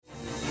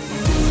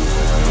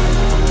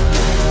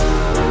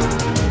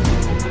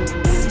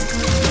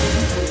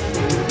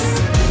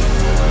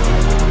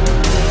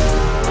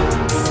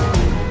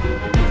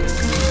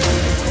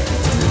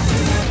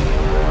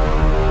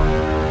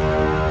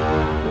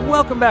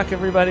back,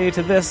 everybody,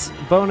 to this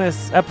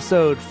bonus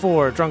episode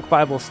for Drunk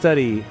Bible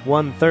Study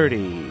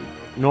 130,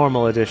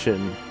 Normal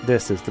Edition.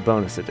 This is the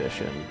bonus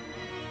edition.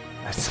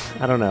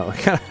 I don't know.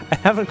 I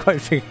haven't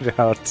quite figured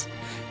out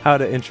how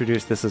to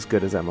introduce this as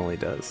good as Emily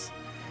does.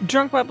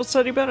 Drunk Bible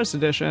Study Bonus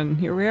Edition.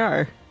 Here we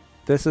are.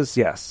 This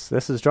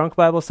is Drunk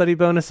Bible Study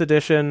Bonus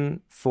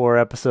Edition for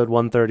episode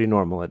 130,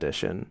 Normal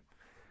Edition.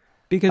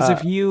 Because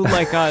if you,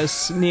 like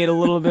us, need a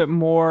little bit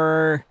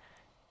more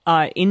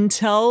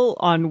intel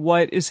on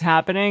what is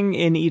happening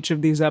in each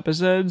of these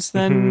episodes,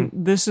 then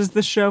this is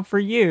the show for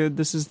you.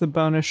 This is the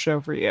bonus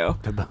show for you.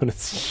 The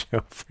bonus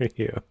show for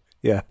you.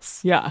 Yes.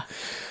 Yeah.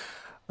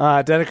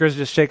 Dedeker's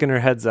just shaking her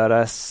heads at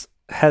us.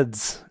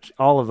 Heads,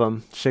 all of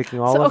them,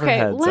 shaking all of her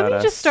heads at us. Okay, let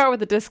me just start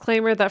with a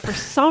disclaimer that for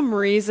some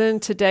reason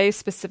today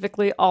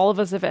specifically, all of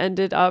us have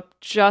ended up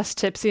just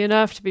tipsy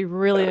enough to be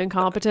really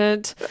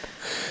incompetent.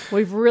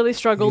 We've really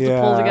struggled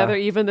to pull together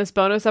even this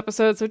bonus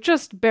episode, so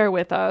just bear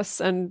with us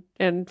and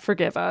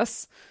forgive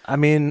us. I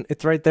mean,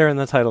 it's right there in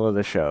the title of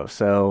the show,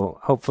 so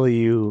hopefully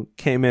you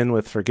came in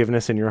with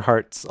forgiveness in your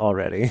hearts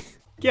already.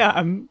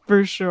 Yeah,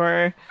 for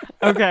sure.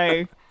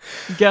 Okay,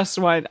 guess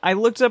what? I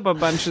looked up a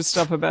bunch of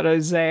stuff about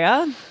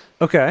Isaiah.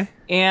 Okay.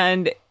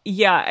 And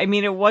yeah, I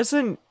mean, it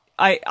wasn't,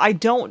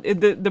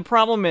 the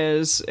problem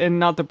is, and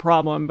not the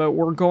problem, but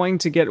we're going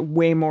to get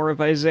way more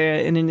of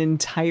Isaiah in an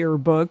entire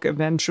book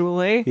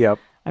eventually. Yep.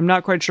 I'm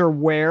not quite sure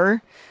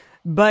where,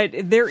 but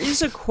there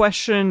is a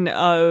question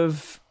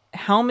of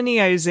how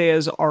many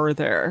Isaiahs are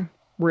there,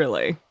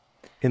 really?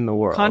 In the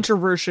world.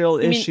 Controversial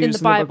issues in the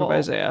Bible, book of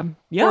Isaiah.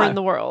 Yeah. Or in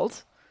the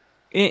world?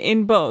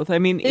 In both. I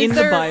mean, in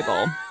the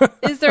Bible.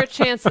 Is there a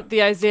chance that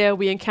the Isaiah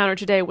we encountered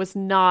today was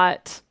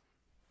not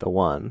the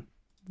one?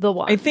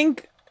 I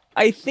think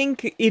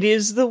it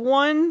is the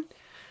one,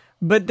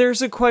 but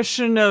there's a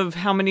question of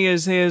how many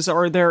Isaiahs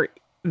are there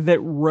that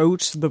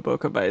wrote the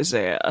book of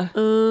Isaiah.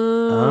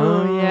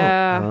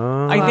 Yeah.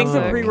 I think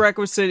the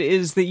prerequisite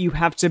is that you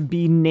have to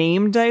be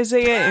named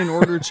Isaiah in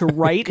order to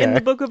write in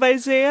the book of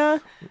Isaiah.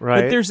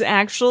 Right. But there's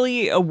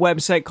actually a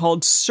website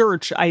called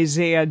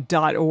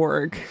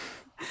searchisaiah.org.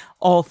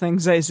 All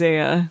things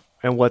Isaiah.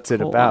 And what's it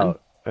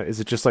about?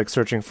 Is it just like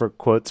searching for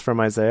quotes from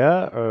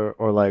Isaiah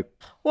or like...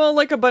 Well,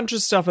 like a bunch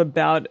of stuff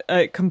about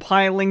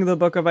compiling the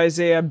book of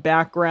Isaiah,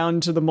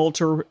 background to the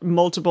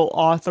multiple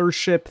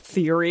authorship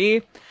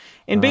theory.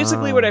 And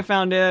basically what I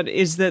found out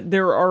is that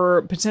there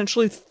are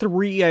potentially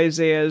 3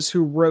 Isaiahs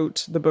who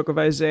wrote the book of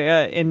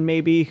Isaiah and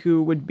maybe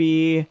who would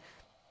be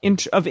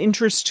of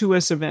interest to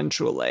us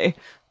eventually.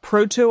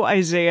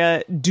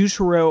 Proto-Isaiah,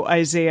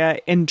 Deutero-Isaiah,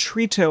 and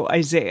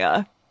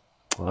Trito-Isaiah.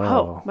 Whoa.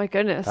 Oh, my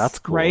goodness. That's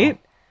cool. Right?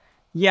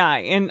 Yeah,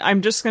 and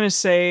I'm just going to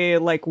say,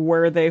 like,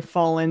 where they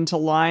fall into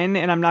line,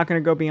 and I'm not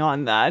going to go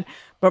beyond that.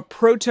 But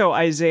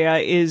Proto-Isaiah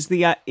is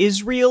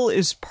Israel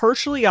is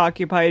partially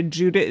occupied,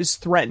 Judah is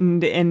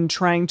threatened, and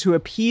trying to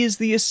appease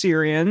the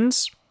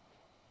Assyrians.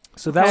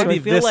 So that would be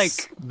this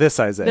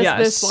Isaiah.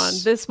 This one.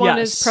 This one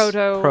is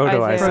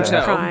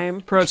Proto-Isaiah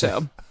Prime.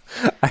 Proto.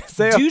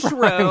 Isaiah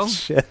Prime.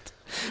 Shit.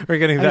 We're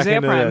getting back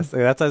into this.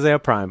 That's Isaiah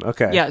Prime.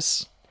 Okay.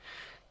 Yes.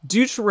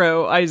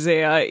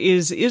 Deutero-Isaiah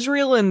is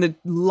Israel and the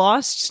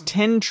lost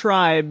 10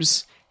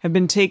 tribes have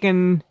been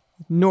taken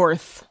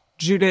north.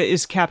 Judah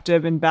is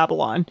captive in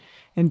Babylon.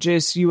 And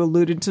Jace, you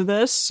alluded to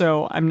this,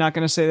 so I'm not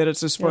going to say that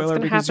it's a spoiler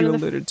because you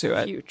alluded to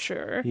it.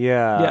 Future.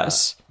 Yeah.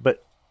 Yes.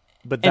 But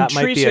that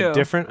might be a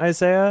different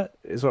Isaiah,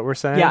 is what we're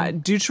saying? Yeah,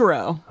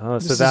 Deutero. Oh,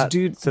 so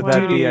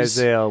that'd be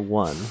Isaiah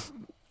 1.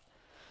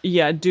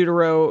 Yeah,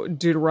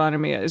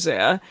 Deuteronomy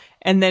Isaiah.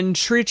 And then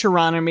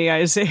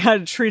Trito-Isaiah,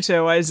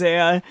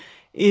 Trito-Isaiah,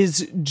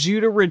 is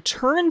Judah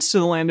returns to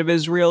the land of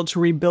Israel to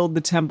rebuild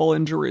the temple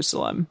in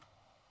Jerusalem.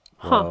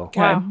 Huh.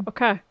 Wow.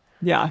 Okay.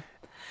 Yeah.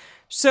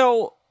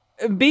 So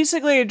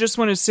basically, I just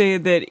want to say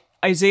that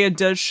Isaiah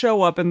does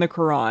show up in the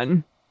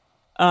Quran.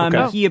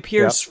 He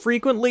appears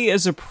frequently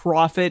as a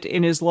prophet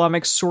in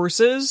Islamic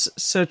sources,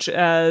 such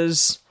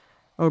as,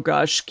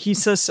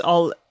 Qisas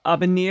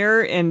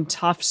al-Abanir and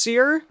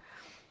Tafsir.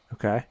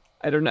 Okay.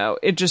 I don't know.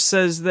 It just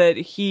says that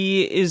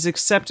he is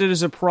accepted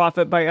as a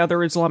prophet by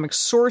other Islamic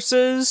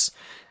sources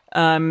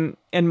and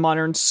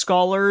modern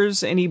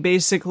scholars, and he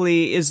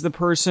basically is the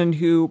person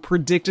who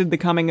predicted the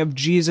coming of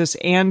Jesus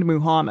and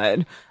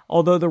Muhammad,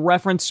 although the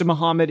reference to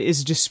Muhammad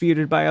is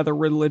disputed by other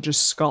religious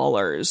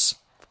scholars.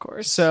 Of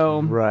course.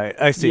 So, right,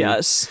 I see.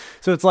 Yes.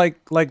 So it's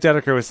like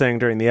Dedeker was saying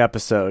during the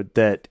episode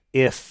that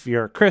if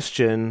you're a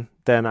Christian,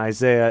 then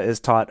Isaiah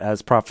is taught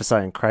as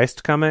prophesying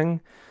Christ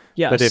coming.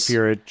 Yes. But if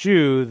you're a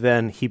Jew,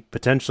 then he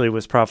potentially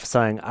was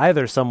prophesying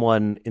either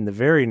someone in the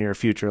very near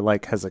future,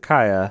 like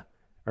Hezekiah,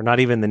 or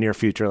not even the near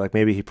future, like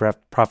maybe he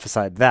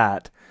prophesied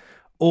that,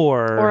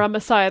 or a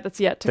Messiah that's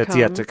yet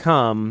to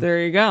come.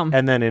 There you go.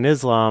 And then in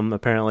Islam,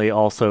 apparently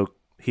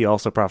he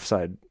also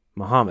prophesied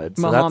Muhammad.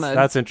 So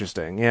that's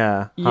interesting.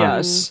 Yeah.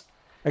 Yes.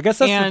 I guess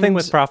that's the thing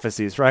with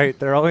prophecies, right?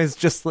 They're always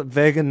just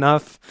vague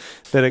enough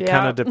that it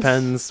kind of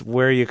depends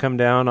where you come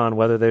down on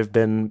whether they've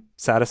been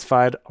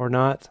satisfied or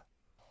not.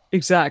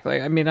 Exactly.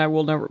 I mean, I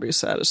will never be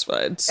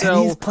satisfied. So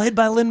and he's played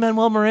by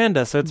Lin-Manuel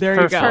Miranda, so it's there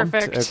you perfect. go.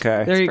 Perfect.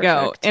 Okay. There you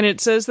go. Perfect. And it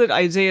says that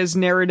Isaiah's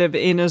narrative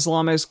in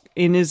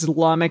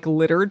Islamic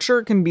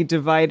literature can be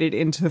divided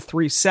into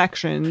 3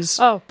 sections.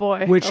 Oh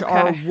boy. Which Okay.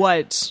 are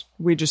what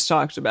we just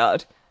talked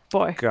about.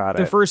 boy. Got it.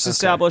 The first Okay.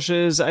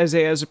 establishes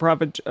Isaiah as a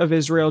prophet of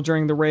Israel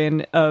during the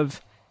reign of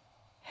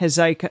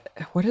Hezekiah.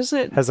 What is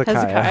it?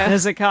 Hezekiah.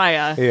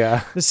 Hezekiah.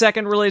 Yeah. The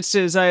second relates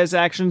to Isaiah's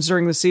actions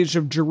during the siege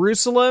of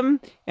Jerusalem,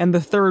 and the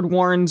third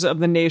warns of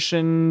the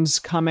nation's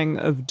coming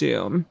of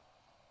doom.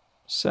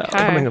 So, Okay.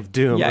 Coming of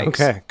Doom. Yikes.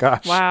 Okay,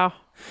 gosh. Wow.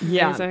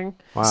 yeah. Amazing.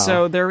 Wow.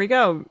 So there we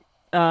go.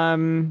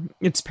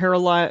 It's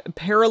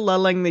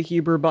paralleling the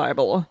Hebrew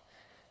Bible.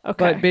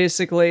 Okay. But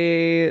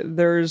basically,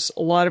 there's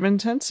a lot of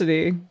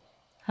intensity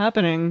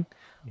happening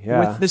Yeah.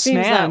 with this Seems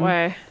man. that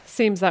way.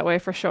 Seems that way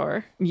for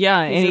sure.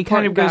 Yeah, He's and an he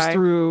kind of important goes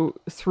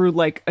guy. through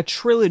like a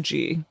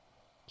trilogy.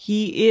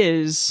 He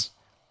is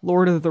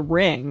Lord of the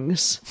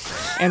Rings,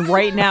 and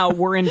right now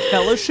we're in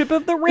Fellowship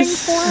of the Ring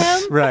for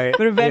him. Right.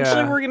 But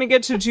eventually yeah. we're gonna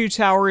get to Two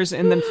Towers,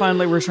 and then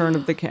finally Return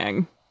of the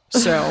King.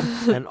 So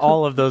And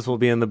all of those will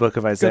be in the book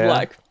of Isaiah. good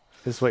luck.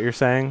 Is what you're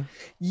saying?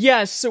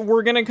 Yes, so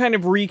we're going to kind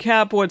of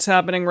recap what's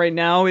happening right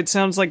now. It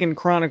sounds like in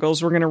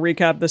Chronicles, we're going to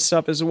recap this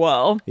stuff as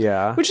well.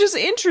 Yeah. Which is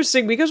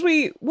interesting because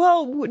there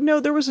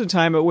was a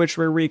time at which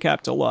we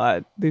recapped a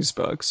lot, these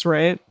books,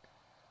 right?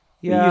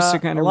 Yeah. used to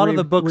kind a of lot of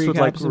the books would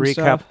like recap some recap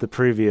stuff. the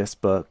previous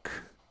book.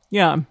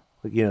 Yeah.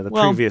 You know, the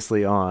Well-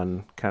 previously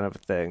on kind of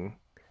thing.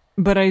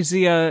 But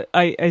Isaiah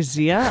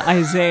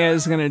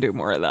is going to do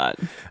more of that.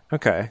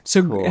 Okay.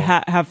 So cool.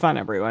 have fun,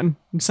 everyone.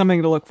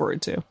 Something to look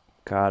forward to.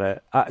 Got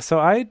it. So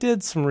I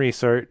did some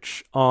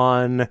research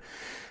on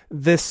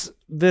this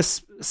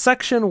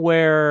section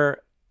where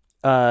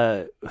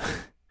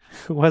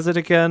who was it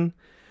again?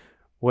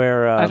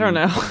 Where I don't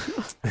know.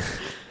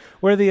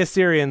 where the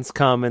Assyrians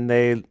come and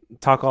they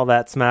talk all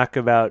that smack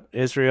about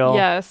Israel.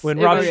 Yes, when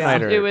it Rob was-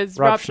 Schneider. it was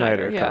Rob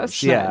Schneider,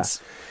 comes. yes. Yeah.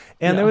 Nice.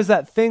 And Yeah. there was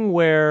that thing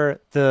where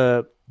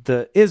the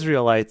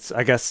Israelites,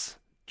 I guess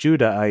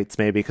Judahites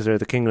maybe, because they're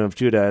the kingdom of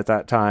Judah at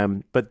that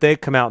time, but they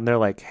come out and they're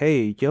like,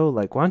 hey, yo,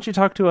 like, why don't you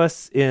talk to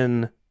us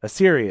in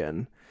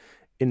Assyrian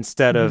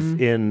instead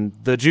of in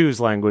the Jews'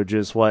 language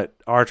is what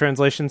our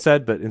translation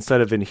said, but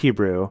instead of in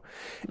Hebrew.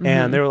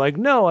 And they were like,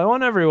 no, I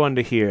want everyone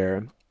to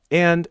hear.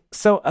 And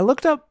so I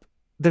looked up,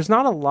 there's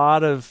not a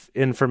lot of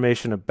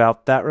information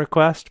about that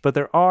request, but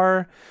there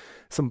are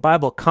some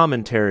Bible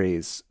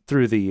commentaries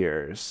through the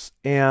years.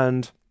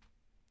 And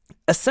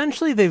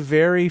essentially they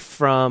vary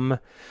from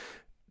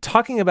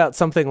talking about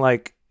something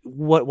like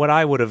what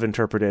I would have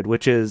interpreted,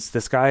 which is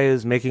this guy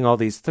is making all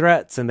these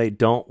threats and they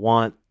don't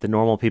want the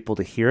normal people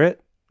to hear it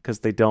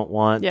because they don't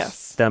want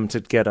Yes. them to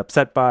get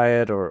upset by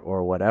it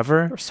or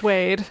whatever.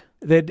 Persuade.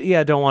 They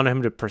don't want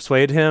him to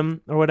persuade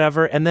him or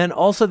whatever. And then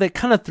also they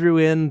kind of threw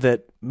in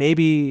that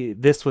maybe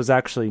this was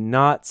actually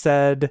not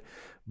said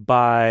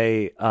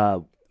by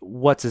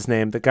what's his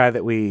name, the guy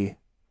that we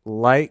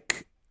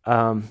like.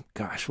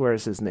 Where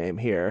is his name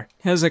here?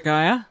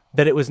 Hezekiah?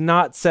 That it was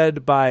not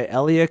said by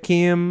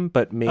Eliakim,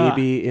 but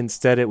maybe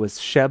instead it was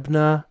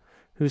Shebna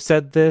who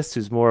said this,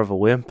 who's more of a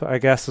wimp, I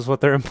guess is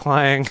what they're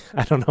implying.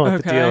 I don't know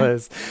what the deal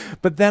is.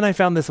 But then I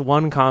found this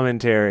one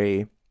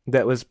commentary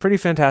that was pretty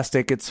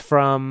fantastic. It's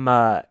from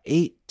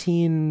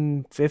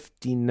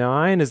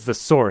 1859 is the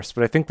source,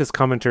 but I think this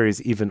commentary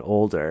is even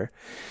older.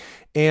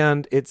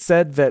 And it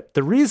said that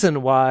the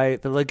reason why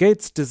the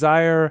legates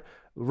desire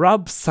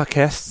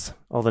Rabsakes,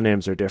 all the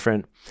names are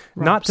different,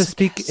 not to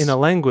speak in a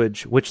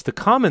language which the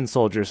common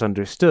soldiers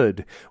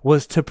understood,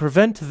 was to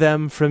prevent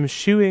them from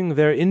shewing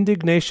their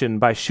indignation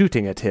by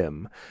shooting at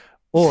him,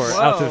 or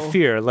out of Whoa.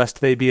 fear lest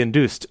they be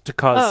induced to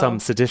cause Oh. some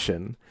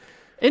sedition.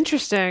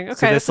 Interesting. Okay, this,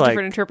 that's a like-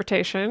 different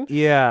interpretation.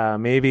 Yeah,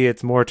 maybe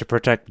it's more to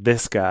protect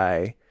this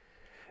guy.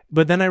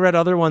 But then I read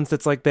other ones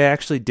that's like they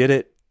actually did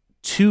it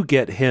to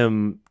get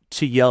him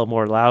to yell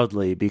more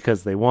loudly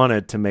because they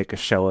wanted to make a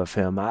show of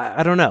him.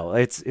 I don't know.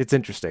 It's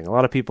interesting. A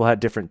lot of people had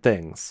different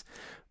things.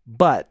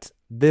 But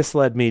this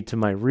led me to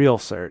my real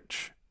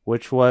search,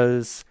 which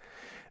was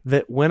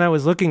that when I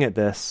was looking at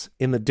this,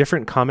 in the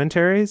different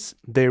commentaries,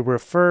 they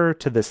refer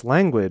to this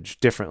language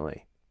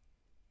differently.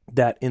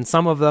 That in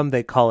some of them,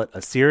 they call it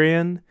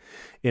Assyrian.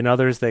 In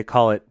others, they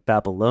call it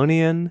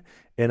Babylonian.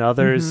 In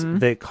others,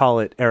 they call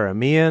it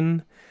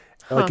Aramean.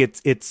 Like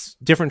it's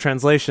different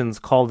translations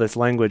call this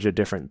language a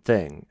different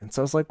thing. And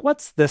so I was like,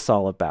 what's this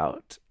all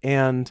about?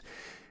 And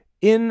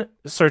in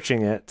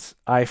searching it,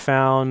 I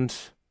found,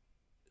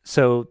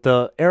 so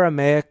the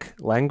Aramaic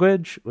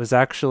language was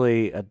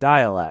actually a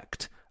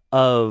dialect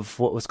of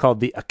what was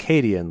called the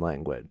Akkadian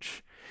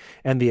language.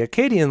 And the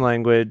Akkadian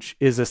language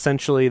is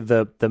essentially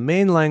the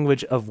main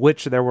language of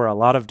which there were a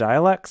lot of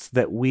dialects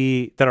that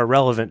are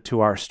relevant to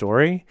our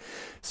story.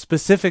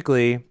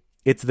 Specifically,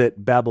 it's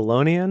that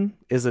Babylonian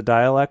is a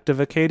dialect of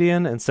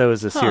Akkadian, and so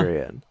is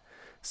Assyrian.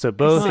 So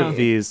both of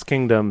these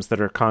kingdoms that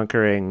are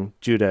conquering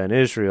Judah and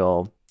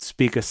Israel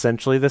speak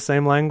essentially the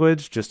same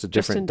language, just a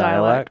different in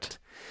dialect.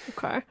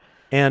 dialect. Okay.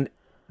 And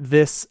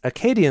this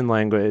Akkadian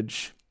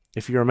language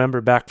if you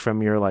remember back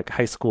from your like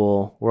high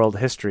school world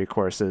history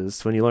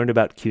courses, when you learned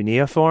about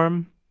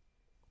cuneiform,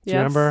 do you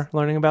remember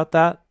learning about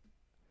that?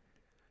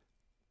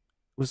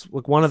 It was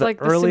like one of the like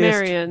earliest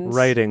Sumerians,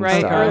 writing right?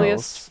 styles.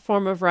 Earliest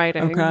form of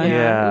writing. Okay.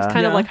 Yeah. It was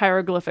kind of Yeah. like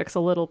hieroglyphics a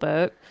little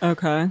bit.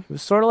 Okay. It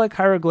was sort of like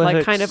hieroglyphics.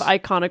 Like kind of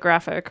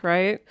iconographic,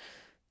 right?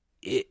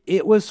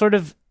 It was sort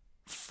of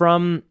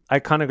from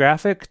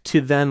iconographic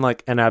to then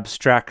like an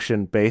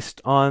abstraction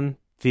based on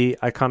the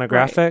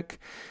iconographic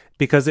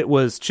because it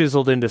was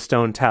chiseled into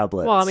stone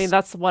tablets. Well, I mean,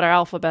 that's what our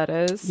alphabet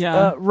is.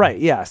 Yeah. Right.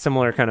 Yeah.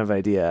 Similar kind of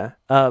idea.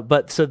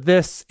 But so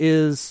this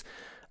is,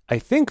 I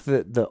think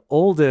that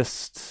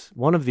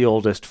one of the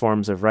oldest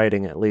forms of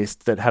writing, at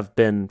least, that have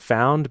been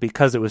found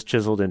because it was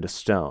chiseled into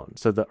stone.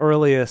 So the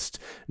earliest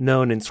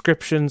known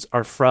inscriptions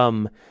are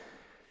from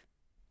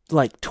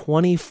like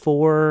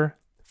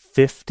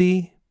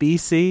 2450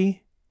 BC.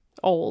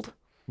 Old.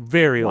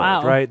 Very Wow.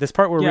 old, right? This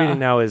part we're Yeah. reading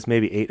now is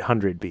maybe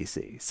 800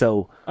 BC.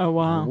 So Oh,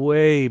 wow.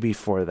 way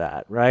before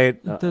that, right?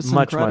 That's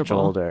much incredible.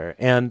 older.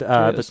 And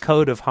the Jeez.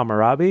 Code of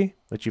Hammurabi,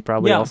 which you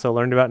probably Yeah. also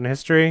learned about in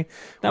history,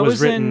 That was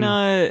was written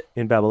in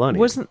in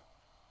Babylonian.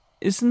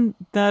 Isn't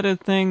that a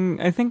thing?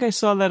 I think I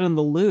saw that in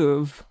the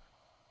Louvre.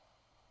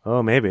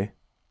 Oh, maybe.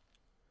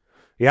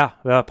 Yeah,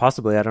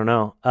 possibly. I don't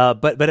know.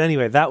 But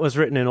anyway, that was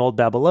written in Old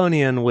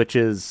Babylonian, which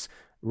is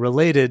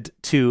related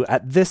to,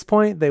 at this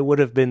point, they would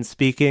have been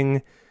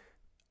speaking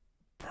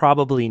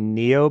probably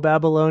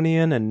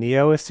Neo-Babylonian and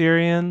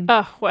Neo-Assyrian.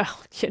 Oh, well,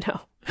 you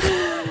know.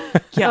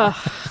 Yeah.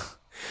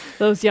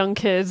 Those young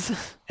kids.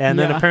 And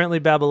then Yeah. apparently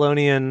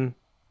Babylonian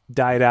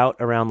died out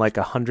around like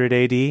 100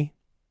 AD.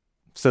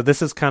 So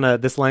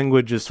this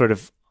language is sort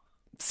of,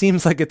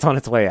 seems like it's on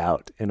its way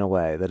out in a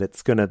way, that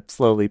it's going to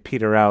slowly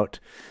peter out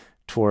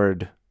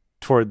toward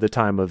the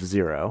time of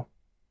zero.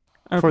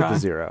 Toward the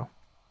zero.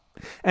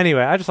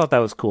 Anyway, I just thought that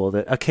was cool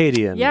that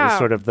Akkadian Yeah, is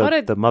sort of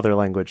the mother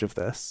language of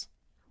this.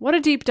 What a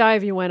deep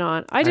dive you went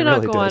on. I did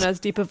not really go on did. as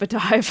deep of a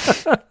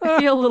dive. I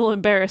feel a little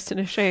embarrassed and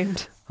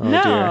ashamed. Oh, dear.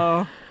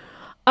 No.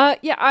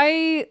 Yeah,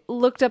 I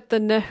looked up the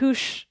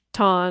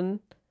Nehushtan,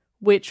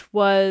 which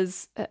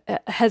was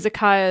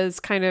Hezekiah's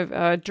kind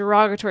of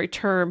derogatory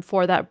term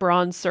for that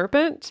bronze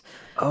serpent.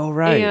 Oh,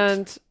 right.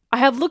 And I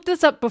have looked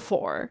this up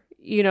before,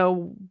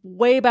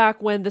 way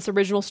back when this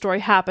original story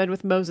happened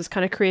with Moses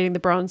kind of creating the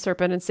bronze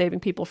serpent and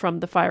saving people from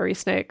the fiery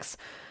snakes.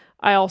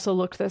 I also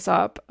looked this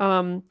up.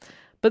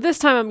 But this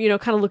time I'm,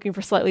 kind of looking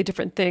for slightly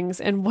different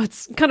things. And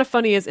what's kind of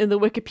funny is in the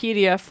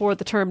Wikipedia for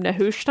the term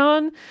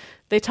Nehushtan,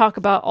 they talk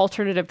about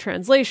alternative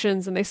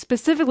translations and they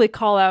specifically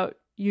call out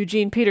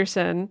Eugene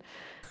Peterson,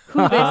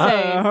 who they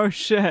say, Oh,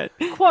 shit.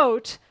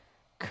 quote,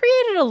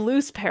 created a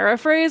loose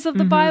paraphrase of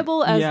the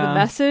Bible as the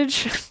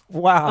message.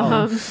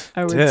 Wow.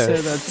 I would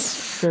say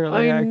that's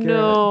fairly I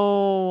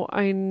accurate.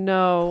 I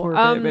know.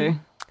 Poor baby.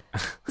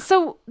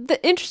 So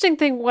the interesting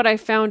thing, what I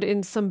found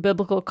in some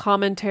biblical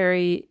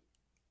commentary,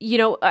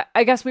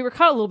 I guess we were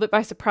caught a little bit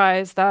by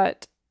surprise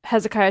that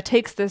Hezekiah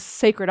takes this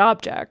sacred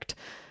object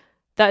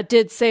that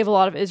did save a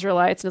lot of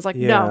Israelites and is like,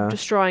 Yeah. no,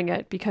 destroying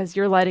it because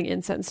you're lighting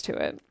incense to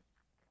it.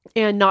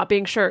 And not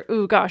being sure,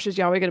 ooh, gosh, is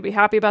Yahweh going to be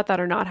happy about that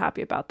or not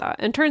happy about that?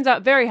 And turns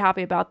out very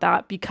happy about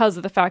that because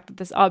of the fact that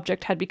this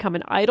object had become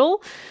an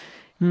idol.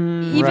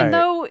 Even Right.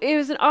 though it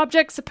was an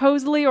object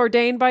supposedly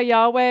ordained by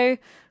Yahweh,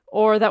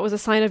 or that was a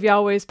sign of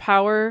Yahweh's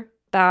power,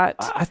 that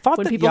I thought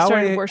when that people Yahweh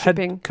started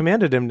worshiping, had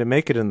commanded him to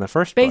make it in the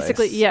first place.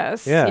 basically,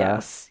 yes, Yeah.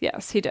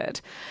 yes, he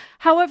did.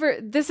 However,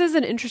 this is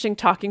an interesting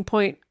talking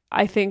point,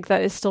 I think,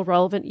 that is still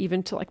relevant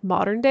even to like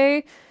modern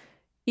day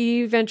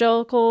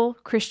evangelical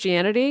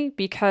Christianity,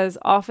 because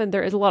often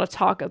there is a lot of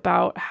talk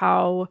about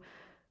how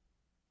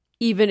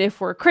even if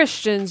we're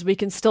Christians, we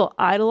can still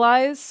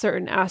idolize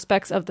certain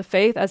aspects of the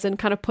faith, as in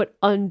kind of put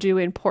undue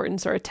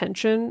importance or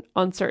attention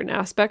on certain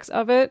aspects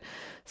of it.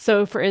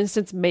 So, for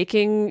instance,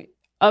 making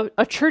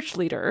a church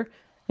leader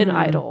an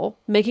idol,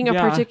 making a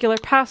Yeah. particular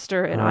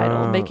pastor an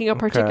idol, making a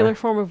particular okay.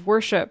 form of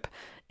worship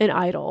an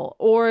idol.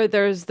 Or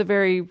there's the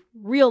very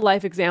real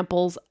life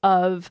examples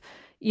of,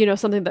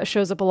 something that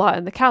shows up a lot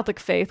in the Catholic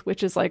faith,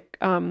 which is like,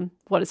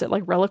 what is it,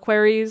 like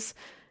reliquaries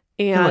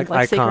and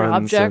like sacred icons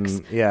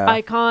objects, and-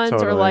 icons, or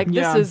totally. like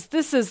Yeah.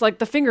 this is like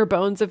the finger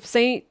bones of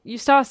Saint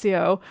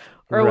Eustacio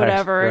or Right,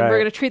 whatever, and we're right.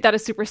 going to treat that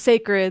as super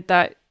sacred.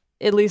 That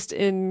at least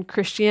in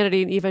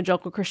Christianity and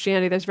evangelical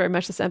Christianity, there's very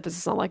much this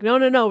emphasis on like,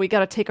 no, we got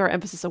to take our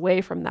emphasis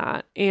away from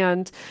that.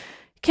 And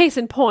case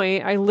in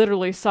point, I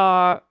literally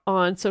saw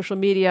on social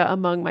media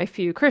among my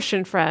few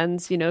Christian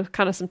friends,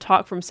 kind of some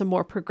talk from some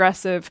more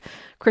progressive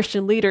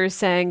Christian leaders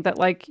saying that,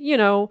 like,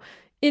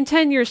 in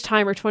 10 years'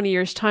 time or 20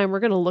 years' time, we're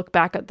going to look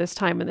back at this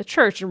time in the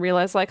church and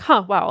realize, like,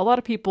 wow, a lot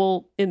of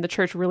people in the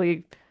church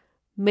really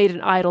made an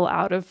idol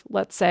out of,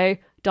 let's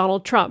say,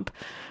 Donald Trump,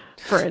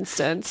 for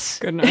instance.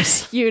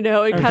 Goodness.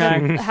 It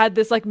kind of had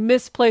this like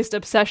misplaced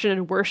obsession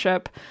and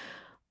worship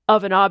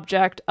of an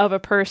object, of a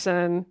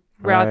person,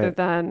 rather Right.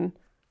 than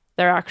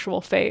their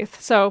actual faith.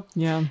 So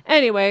Yeah.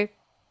 anyway,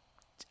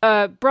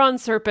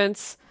 bronze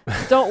serpents,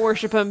 Don't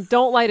worship him.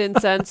 Don't light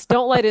incense.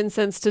 Don't light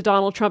incense to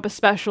Donald Trump,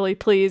 especially,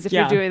 please. If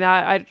you're doing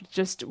that,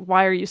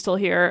 why are you still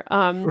here?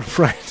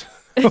 Right.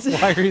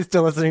 Why are you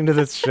still listening to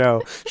this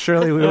show?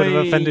 Surely we would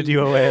have offended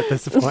you away at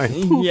this point.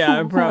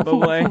 Yeah,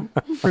 probably.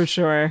 For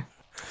sure.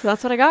 So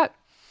that's what I got.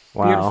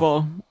 Wow.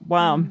 Beautiful.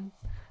 Wow.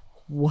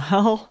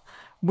 Well,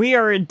 we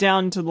are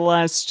down to the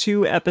last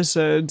 2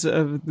 episodes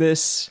of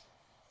this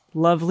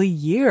lovely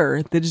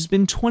year that has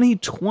been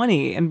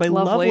 2020. And by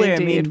lovely I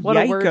mean what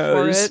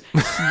yikos.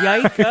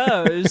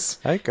 Yikos.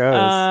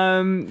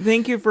 Yikos.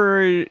 Thank you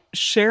for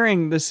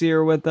sharing this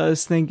year with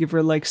us. Thank you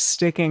for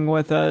sticking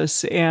with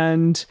us.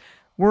 And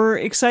we're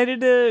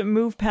excited to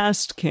move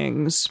past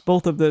Kings,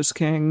 both of those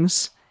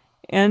Kings,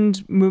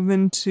 and move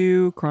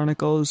into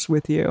Chronicles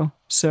with you.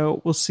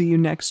 So we'll see you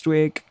next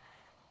week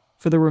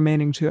for the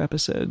remaining 2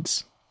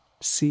 episodes.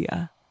 See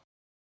ya.